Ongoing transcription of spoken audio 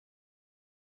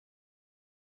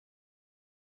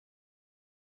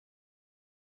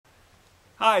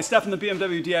Hi, Steph from the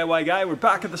BMW DIY Guy. We're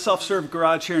back at the self-serve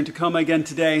garage here in Tacoma again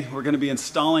today. We're going to be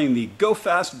installing the Go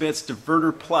Fast Bits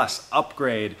Diverter Plus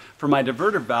upgrade for my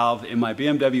diverter valve in my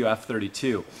BMW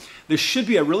F32. This should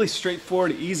be a really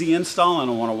straightforward, easy install,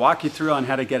 and I want to walk you through on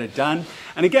how to get it done.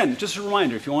 And again, just a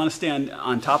reminder, if you want to stay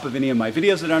on top of any of my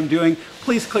videos that I'm doing,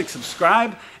 please click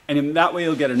subscribe, and in that way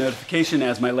you'll get a notification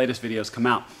as my latest videos come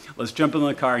out. Let's jump in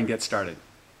the car and get started.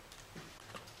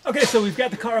 Okay, so we've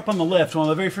got the car up on the lift. One of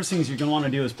the very first things you're going to want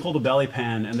to do is pull the belly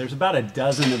pan, and there's about a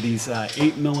dozen of these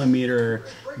 8mm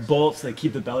bolts that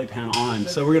keep the belly pan on.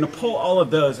 So we're going to pull all of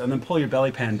those and then pull your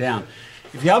belly pan down.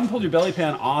 If you haven't pulled your belly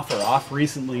pan off or off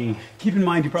recently, keep in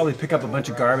mind you probably pick up a bunch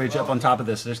of garbage up on top of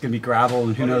this. There's going to be gravel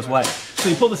and who knows what. So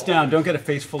you pull this down, don't get a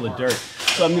face full of dirt.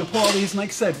 So I'm going to pull all these, and like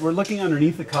I said, we're looking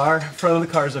underneath the car. Front of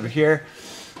the car is over here.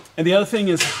 And the other thing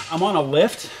is I'm on a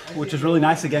lift, which is really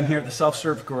nice again here at the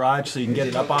self-serve garage, so you can get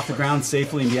it up off the ground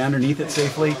safely and be underneath it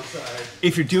safely.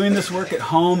 If you're doing this work at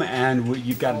home and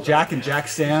you've got a jack and jack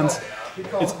stands,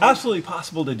 it's absolutely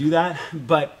possible to do that,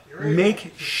 but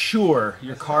make sure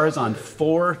your car is on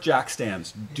 4 jack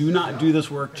stands. Do not do this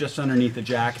work just underneath the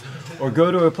jack, or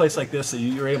go to a place like this so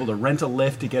you're able to rent a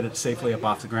lift to get it safely up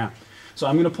off the ground. So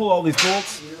I'm going to pull all these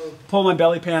bolts, pull my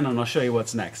belly pan, and I'll show you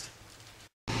what's next.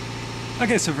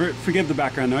 Okay, so forgive the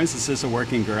background noise, this is a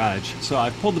working garage. So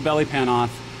I've pulled the belly pan off,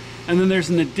 and then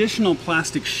there's an additional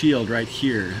plastic shield right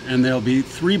here, and there'll be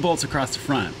 3 bolts across the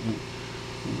front.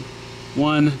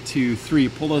 1, 2, 3,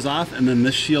 pull those off, and then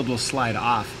this shield will slide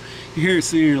off. Here,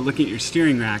 so you're looking at your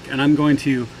steering rack, and I'm going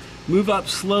to move up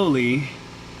slowly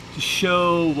to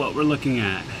show what we're looking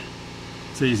at.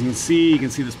 So as you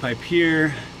can see this pipe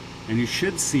here, and you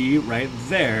should see right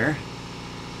there,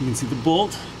 you can see the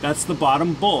bolt, that's the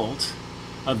bottom bolt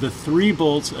of the 3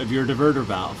 bolts of your diverter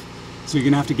valve. So you're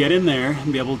going to have to get in there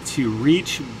and be able to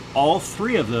reach all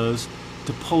 3 of those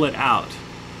to pull it out.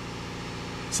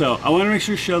 So I want to make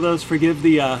sure to show those. Forgive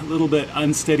the little bit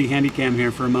unsteady handy cam here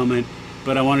for a moment,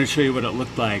 but I wanted to show you what it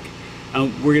looked like.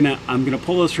 I'm going to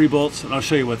pull those 3 bolts and I'll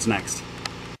show you what's next.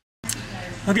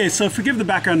 Okay, so forgive the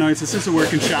background noise. This is a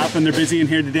working shop and they're busy in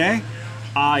here today.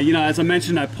 You know, as I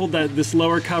mentioned, I pulled this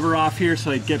lower cover off here so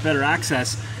I get better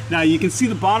access. Now you can see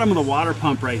the bottom of the water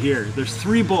pump right here. There's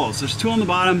 3 bolts. There's 2 on the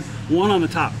bottom, 1 on the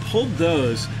top. Pulled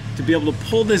those to be able to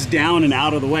pull this down and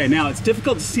out of the way. Now it's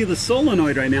difficult to see the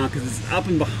solenoid right now because it's up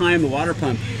and behind the water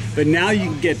pump, but now you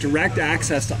can get direct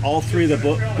access to all 3 of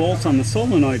the bolts on the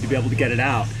solenoid to be able to get it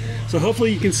out. So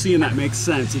hopefully you can see and that makes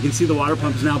sense. You can see the water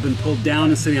pump has now been pulled down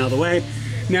and sitting out of the way.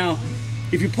 Now,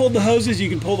 if you pulled the hoses, you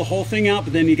can pull the whole thing out,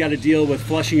 but then you got to deal with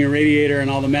flushing your radiator and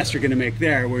all the mess you're going to make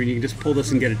there, where you can just pull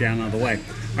this and get it down out of the way.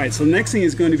 All right, so the next thing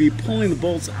is going to be pulling the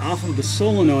bolts off of the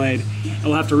solenoid, and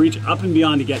we'll have to reach up and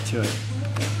beyond to get to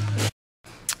it.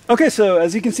 Okay, so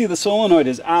as you can see, the solenoid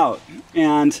is out,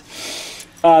 and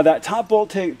that top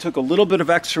bolt took a little bit of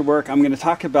extra work. I'm going to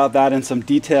talk about that in some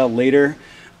detail later.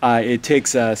 It takes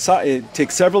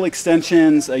several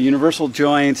extensions, a universal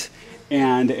joint,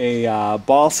 and a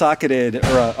ball-socketed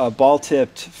or a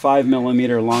ball-tipped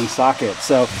 5mm long socket.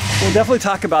 So we'll definitely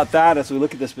talk about that as we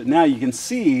look at this, but now you can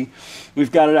see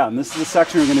we've got it out, and this is the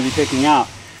section we're going to be taking out.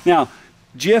 Now,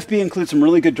 GFB includes some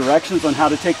really good directions on how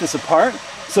to take this apart.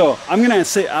 So I'm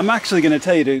actually going to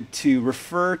tell you to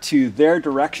refer to their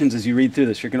directions as you read through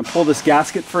this. You're going to pull this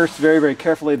gasket first very, very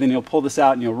carefully, then you'll pull this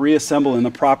out and you'll reassemble in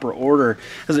the proper order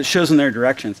as it shows in their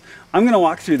directions. I'm going to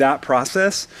walk through that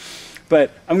process, but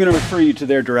I'm going to refer you to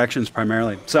their directions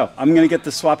primarily. So I'm going to get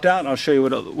this swapped out and I'll show you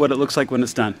what it looks like when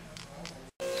it's done.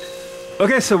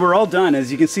 Okay, so we're all done. As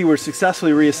you can see, we're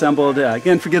successfully reassembled.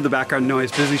 Again, forgive the background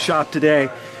noise, busy shop today.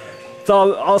 It's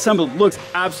all assembled, looks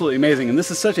absolutely amazing. And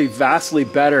this is such a vastly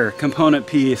better component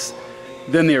piece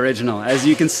than the original. As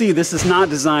you can see, this is not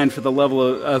designed for the level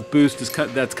of boost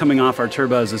that's coming off our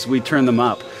turbos as we turn them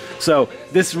up. So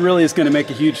this really is going to make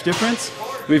a huge difference.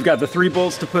 We've got the 3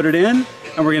 bolts to put it in,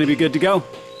 and we're going to be good to go.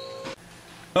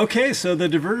 Okay, so the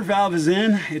diverter valve is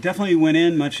in. It definitely went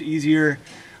in much easier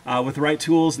with the right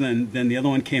tools than the other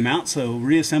one came out, so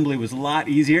reassembly was a lot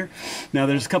easier. Now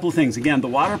there's a couple of things. Again, the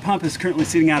water pump is currently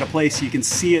sitting out of place. You can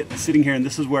see it sitting here, and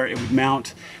this is where it would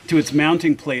mount to its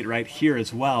mounting plate right here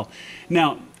as well.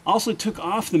 Now, also took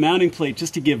off the mounting plate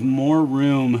just to give more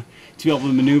room to be able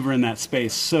to maneuver in that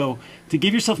space. So to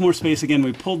give yourself more space, again,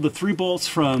 we pulled the 3 bolts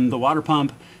from the water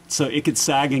pump so it could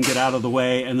sag and get out of the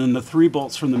way, and then the 3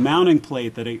 bolts from the mounting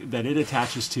plate that it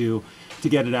attaches to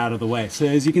get it out of the way. So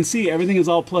as you can see, everything is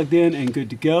all plugged in and good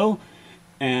to go.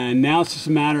 And now it's just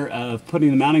a matter of putting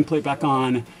the mounting plate back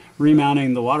on,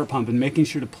 remounting the water pump, and making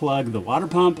sure to plug the water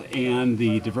pump and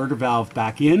the diverter valve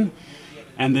back in.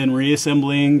 and then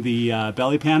reassembling the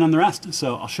belly pan on the rest.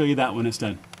 So I'll show you that when it's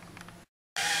done.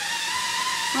 All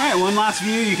right, one last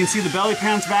view. You can see the belly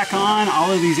pan's back on.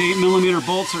 All of these 8mm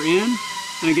bolts are in.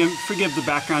 And again, forgive the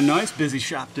background noise, busy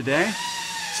shop today.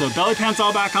 So belly pan's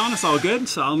all back on, it's all good.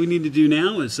 So all we need to do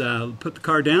now is put the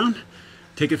car down,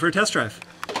 take it for a test drive.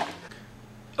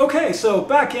 Okay, so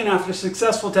back in after a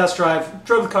successful test drive,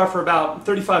 drove the car for about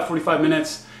 35-45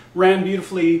 minutes, ran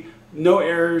beautifully, no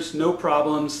errors, no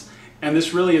problems, and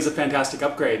this really is a fantastic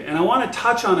upgrade. And I want to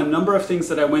touch on a number of things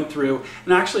that I went through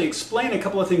and actually explain a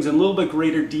couple of things in a little bit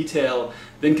greater detail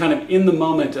than kind of in the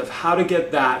moment of how to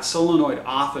get that solenoid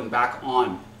off and back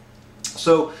on.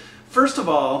 So first of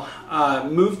all,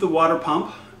 moved the water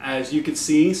pump, as you can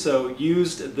see, so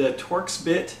used the Torx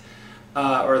bit,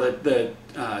 or the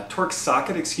Torx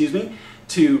socket, excuse me,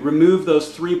 to remove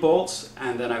those 3 bolts,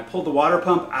 and then I pulled the water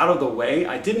pump out of the way.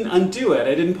 I didn't undo it,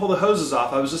 I didn't pull the hoses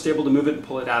off, I was just able to move it and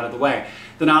pull it out of the way.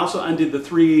 Then I also undid the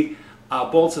 3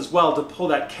 bolts as well to pull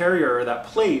that carrier, or that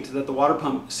plate that the water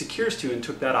pump secures to, and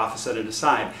took that off and set it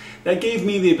aside. That gave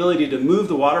me the ability to move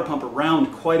the water pump around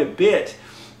quite a bit,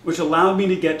 which allowed me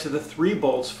to get to the 3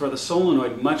 bolts for the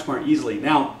solenoid much more easily.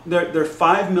 Now, they're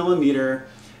 5mm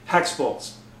hex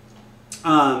bolts.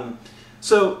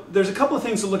 So there's a couple of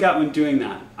things to look at when doing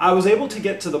that. I was able to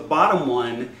get to the bottom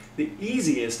one the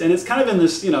easiest, and it's kind of in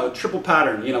this, triple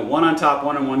pattern, one on top,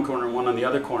 one on one corner, one on the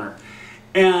other corner.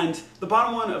 And the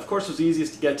bottom one, of course, was the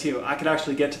easiest to get to. I could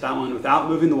actually get to that one without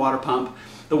moving the water pump.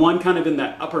 The one kind of in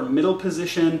that upper middle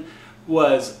position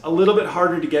was a little bit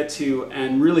harder to get to,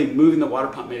 and really moving the water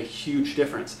pump made a huge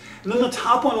difference. And then the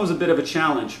top one was a bit of a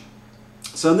challenge.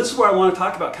 So this is where I want to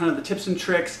talk about kind of the tips and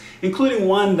tricks, including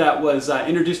one that was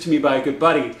introduced to me by a good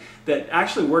buddy that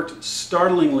actually worked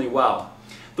startlingly well.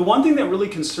 The one thing that really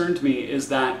concerned me is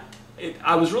that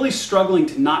I was really struggling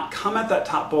to not come at that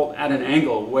top bolt at an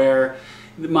angle where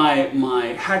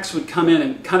my hex would come in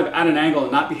and kind of at an angle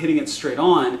and not be hitting it straight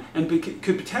on, and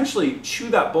could potentially chew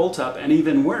that bolt up, and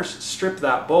even worse, strip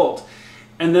that bolt.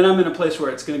 And then I'm in a place where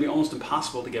it's going to be almost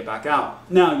impossible to get back out.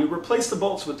 Now, you replace the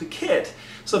bolts with the kit,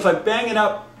 so if I bang it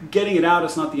up, getting it out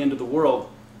is not the end of the world.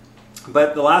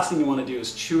 But the last thing you want to do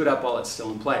is chew it up while it's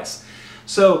still in place.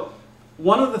 So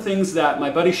one of the things that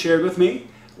my buddy shared with me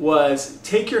was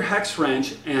take your hex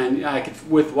wrench, and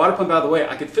with water pump out of the way,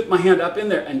 I could fit my hand up in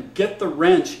there and get the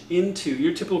wrench into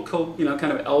your typical,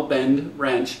 kind of L-bend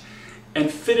wrench, and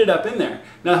fit it up in there.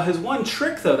 Now, his one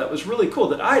trick though that was really cool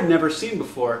that I had never seen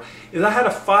before is I had a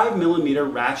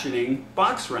 5mm ratcheting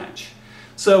box wrench.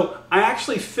 So I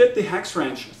actually fit the hex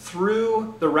wrench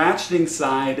through the ratcheting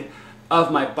side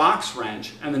of my box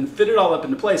wrench and then fit it all up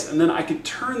into place, and then I could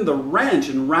turn the wrench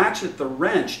and ratchet the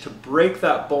wrench to break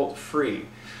that bolt free.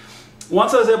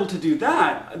 Once I was able to do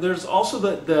that, there's also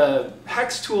the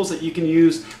hex tools that you can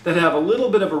use that have a little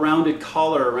bit of a rounded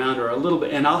collar around, or a little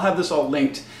bit, and I'll have this all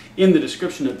linked in the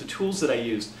description of the tools that I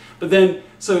used. But then,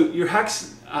 so your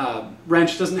hex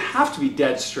wrench doesn't have to be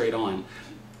dead straight on.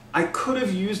 I could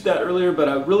have used that earlier, but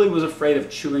I really was afraid of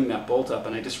chewing that bolt up,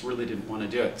 and I just really didn't want to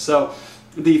do it. So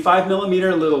the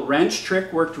 5mm little wrench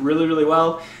trick worked really, really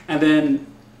well. And then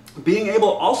being able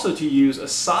also to use a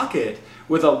socket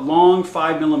with a long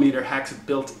 5mm hex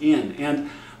built in. And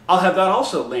I'll have that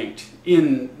also linked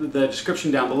in the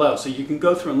description down below, so you can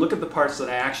go through and look at the parts that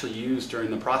I actually used during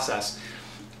the process.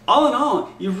 All in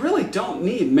all, you really don't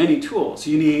need many tools.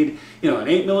 You need, an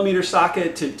 8mm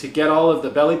socket to get all of the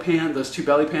belly pan, those 2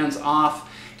 belly pans off.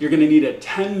 You're going to need a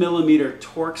 10mm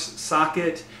Torx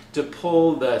socket to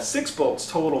pull the 6 bolts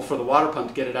total for the water pump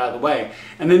to get it out of the way.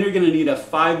 And then you're going to need a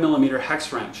 5mm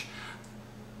hex wrench,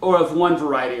 or of one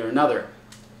variety or another.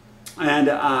 And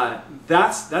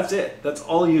that's it. That's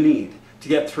all you need to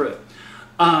get through it.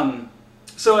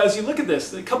 So as you look at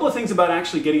this, a couple of things about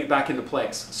actually getting it back into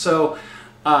place. So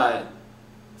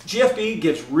GFB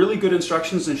gives really good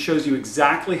instructions and shows you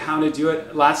exactly how to do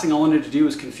it. Last thing I wanted to do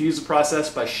is confuse the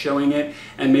process by showing it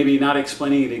and maybe not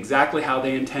explaining it exactly how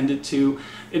they intended to.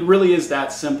 It really is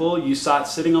that simple. You saw it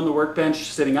sitting on the workbench,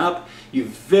 sitting up. You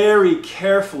very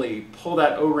carefully pull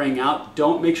that O-ring out.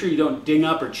 Make sure you don't ding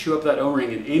up or chew up that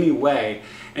O-ring in any way,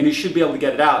 and you should be able to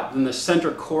get it out. Then the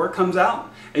center core comes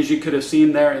out, as you could have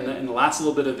seen there in the last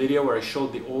little bit of video where I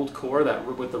showed the old core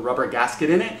with the rubber gasket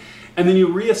in it. And then you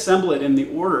reassemble it in the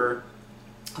order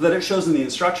that it shows in the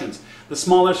instructions. The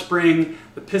smaller spring,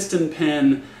 the piston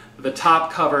pin, the top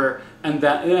cover, and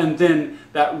then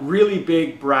that really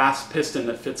big brass piston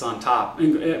that fits on top,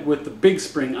 with the big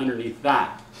spring underneath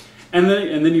that. And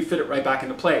then you fit it right back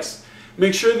into place.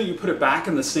 Make sure that you put it back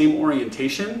in the same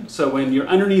orientation, so when you're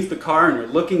underneath the car and you're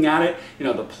looking at it,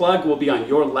 the plug will be on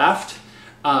your left,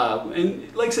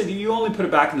 And like I said, you only put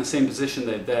it back in the same position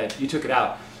that you took it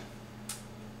out.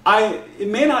 It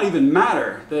may not even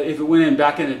matter that if it went in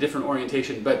back in a different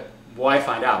orientation, but why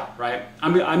find out, right?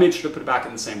 I made sure to put it back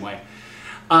in the same way.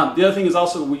 The other thing is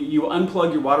also you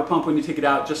unplug your water pump when you take it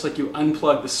out, just like you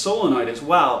unplug the solenoid as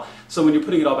well. So when you're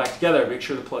putting it all back together, make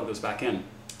sure to plug those back in.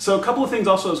 So a couple of things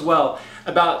also as well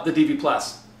about the DV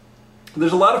Plus.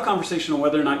 There's a lot of conversation on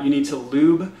whether or not you need to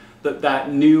lube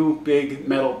that new big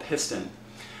metal piston.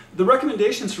 The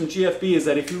recommendations from GFB is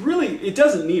that if you really, it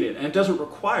doesn't need it and it doesn't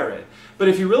require it, but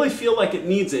if you really feel like it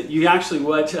needs it, you actually,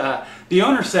 what the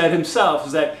owner said himself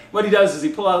is that what he does is he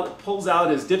pulls out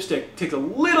his dipstick, takes a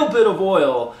little bit of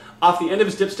oil off the end of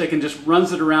his dipstick and just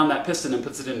runs it around that piston and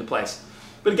puts it into place.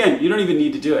 But again, you don't even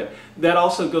need to do it. That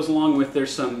also goes along with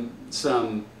there's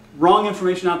some wrong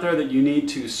information out there that you need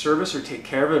to service or take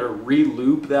care of it or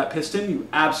re-lube that piston. You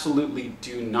absolutely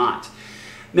do not.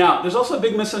 Now, there's also a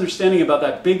big misunderstanding about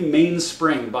that big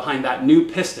mainspring behind that new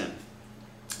piston.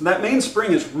 That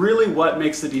mainspring is really what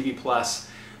makes the DV Plus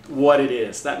what it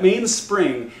is. That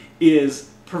mainspring is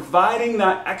providing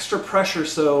that extra pressure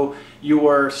so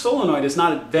your solenoid is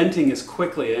not venting as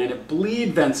quickly and it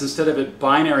bleed vents instead of it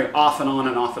binary off and on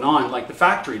and off and on like the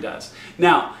factory does.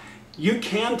 Now, you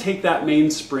can take that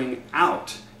mainspring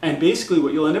out. And basically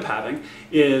what you'll end up having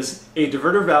is a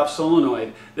diverter valve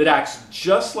solenoid that acts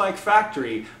just like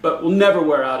factory, but will never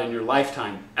wear out in your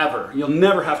lifetime, ever. You'll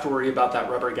never have to worry about that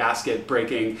rubber gasket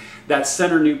breaking. That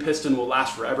center new piston will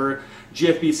last forever.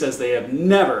 GFB says they have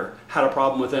never had a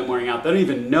problem with them wearing out. They don't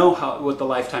even know what the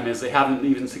lifetime is. They haven't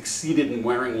even succeeded in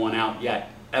wearing one out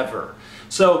yet, ever.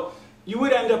 So you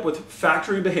would end up with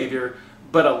factory behavior,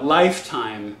 but a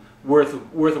lifetime worth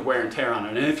of wear and tear on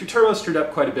it. And if your turbo's screwed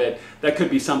up quite a bit, that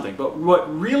could be something. But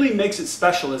what really makes it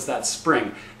special is that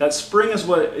spring. That spring is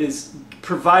what is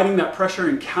providing that pressure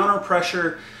and counter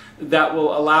pressure that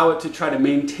will allow it to try to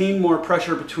maintain more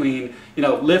pressure between,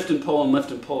 lift and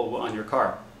pull on your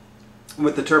car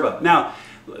with the turbo. Now,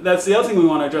 that's the other thing we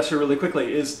want to address here really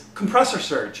quickly is compressor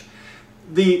surge.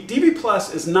 The DV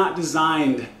Plus is not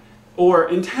designed or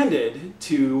intended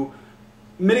to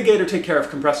mitigate or take care of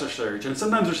compressor surge, and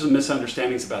sometimes there's some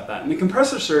misunderstandings about that. And the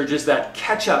compressor surge is that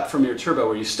catch up from your turbo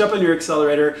where you step on your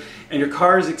accelerator and your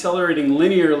car is accelerating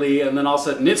linearly and then all of a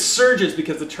sudden it surges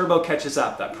because the turbo catches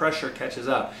up, that pressure catches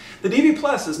up. The DV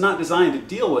Plus is not designed to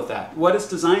deal with that. What it's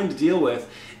designed to deal with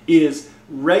is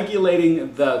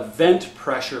regulating the vent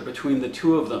pressure between the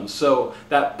two of them. So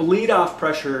that bleed off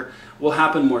pressure will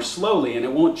happen more slowly and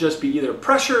it won't just be either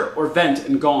pressure or vent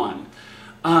and gone.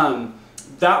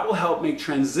 That will help make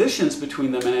transitions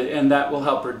between them and that will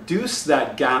help reduce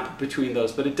that gap between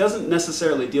those, but it doesn't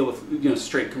necessarily deal with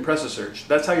straight compressor surge.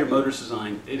 That's how your motor's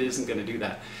designed. It isn't going to do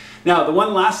that. Now, the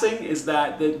one last thing is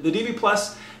that the DV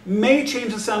Plus may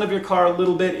change the sound of your car a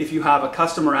little bit if you have a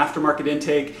custom or aftermarket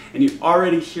intake and you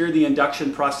already hear the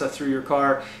induction process through your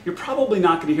car. You're probably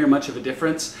not going to hear much of a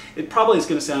difference. It probably is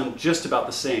going to sound just about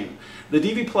the same. The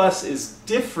DV Plus is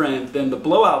different than the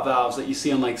blowout valves that you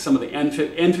see on like some of the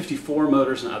N55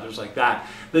 motors and others like that.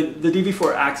 The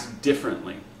DV4 acts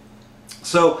differently.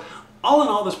 So all in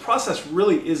all, this process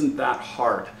really isn't that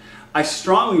hard. I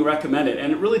strongly recommend it,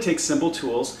 and it really takes simple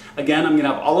tools. Again, I'm going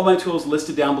to have all of my tools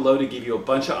listed down below to give you a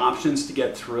bunch of options to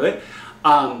get through it.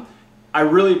 I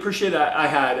really appreciate that I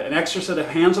had an extra set of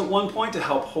hands at one point to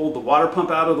help hold the water pump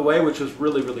out of the way, which was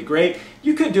really, really great.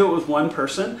 You could do it with one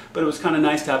person, but it was kind of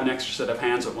nice to have an extra set of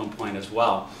hands at one point as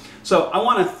well. So I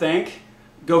want to thank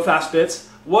Go Fast Bits.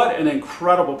 What an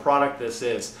incredible product this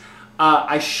is.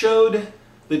 I showed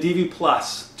the DV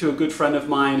Plus to a good friend of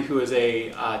mine who is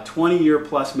a 20-year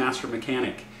plus master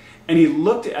mechanic. And he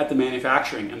looked at the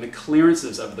manufacturing and the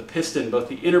clearances of the piston, both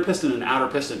the inner piston and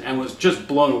outer piston, and was just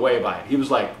blown away by it. He was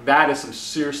like, that is some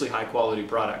seriously high quality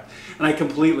product. And I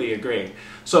completely agree.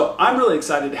 So I'm really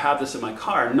excited to have this in my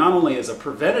car, not only as a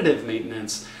preventative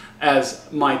maintenance, as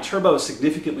my turbo is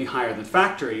significantly higher than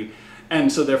factory,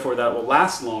 and so therefore that will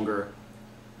last longer,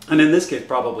 and in this case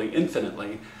probably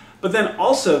infinitely. But then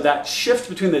also that shift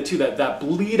between the two, that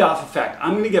bleed off effect.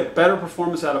 I'm going to get better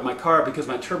performance out of my car because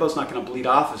my turbo's not going to bleed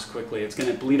off as quickly. It's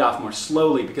going to bleed off more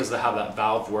slowly because of how that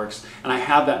valve works, and I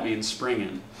have that main spring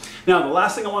in. Now, the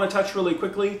last thing I want to touch really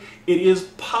quickly, it is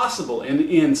possible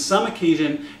in some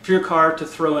occasion for your car to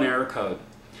throw an error code.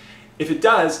 If it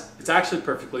does, it's actually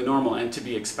perfectly normal and to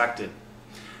be expected.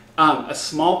 A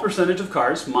small percentage of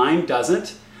cars, mine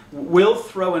doesn't, will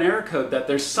throw an error code that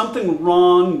there's something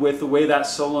wrong with the way that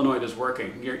solenoid is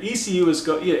working. Your ECU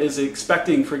is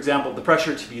expecting, for example, the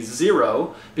pressure to be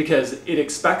 0 because it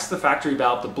expects the factory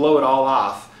valve to blow it all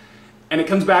off, and it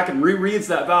comes back and rereads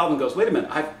that valve and goes, wait a minute,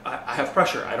 I have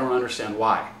pressure, I don't understand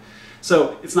why.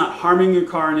 So it's not harming your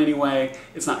car in any way,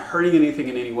 it's not hurting anything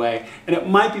in any way, and it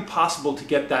might be possible to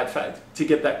get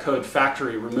that code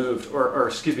factory removed, or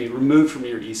excuse me, removed from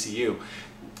your ECU.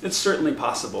 It's certainly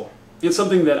possible. It's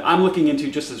something that I'm looking into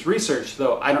just as research,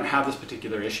 though I don't have this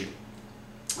particular issue.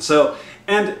 So,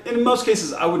 and in most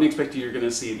cases, I wouldn't expect you're going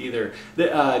to see it either. The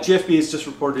GFB has just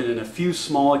reported in a few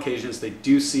small occasions they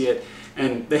do see it,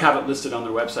 and they have it listed on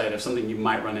their website as something you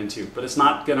might run into, but it's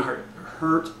not going to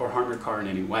hurt or harm your car in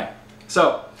any way.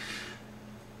 So,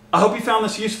 I hope you found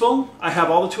this useful. I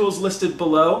have all the tools listed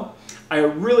below. I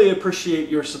really appreciate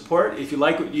your support. If you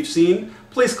like what you've seen,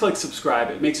 please click subscribe.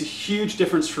 It makes a huge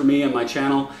difference for me and my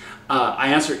channel. I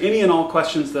answer any and all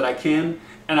questions that I can,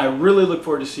 and I really look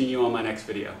forward to seeing you on my next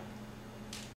video.